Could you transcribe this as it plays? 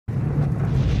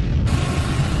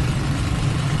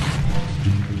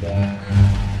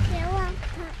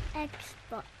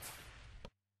Xbox.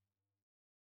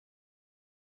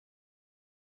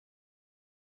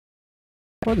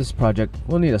 For this project,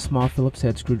 we'll need a small Phillips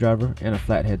head screwdriver and a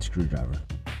flathead screwdriver.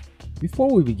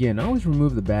 Before we begin, always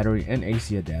remove the battery and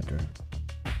AC adapter.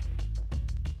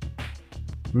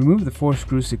 Remove the 4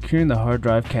 screws securing the hard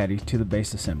drive caddy to the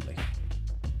base assembly.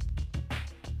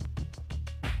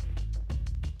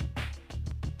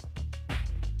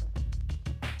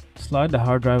 Slide the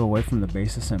hard drive away from the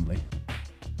base assembly.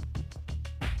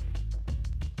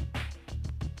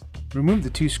 Remove the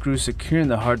 2 screws securing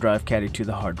the hard drive caddy to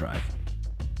the hard drive.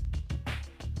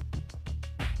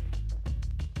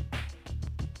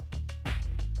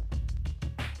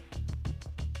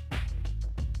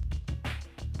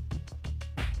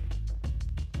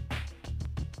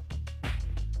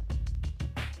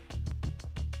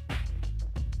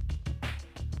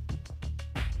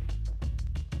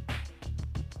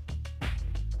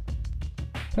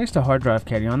 Place the hard drive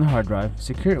caddy on the hard drive,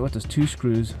 secure it with the 2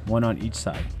 screws, one on each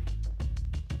side.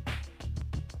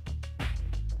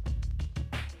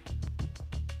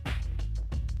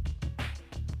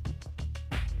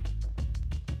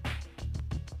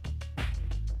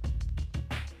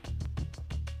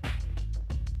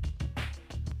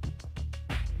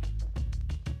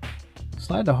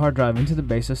 Slide the hard drive into the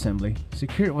base assembly,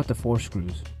 secure it with the 4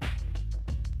 screws.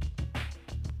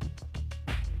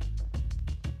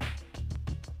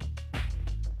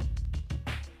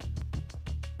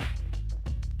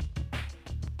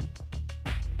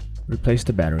 Replace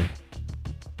the battery.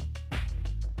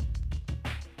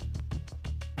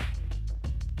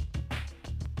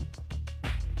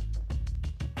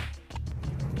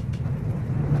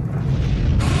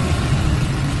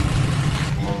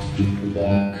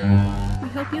 We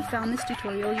hope you found this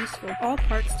tutorial useful. All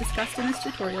parts discussed in this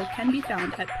tutorial can be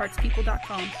found at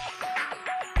partspeople.com.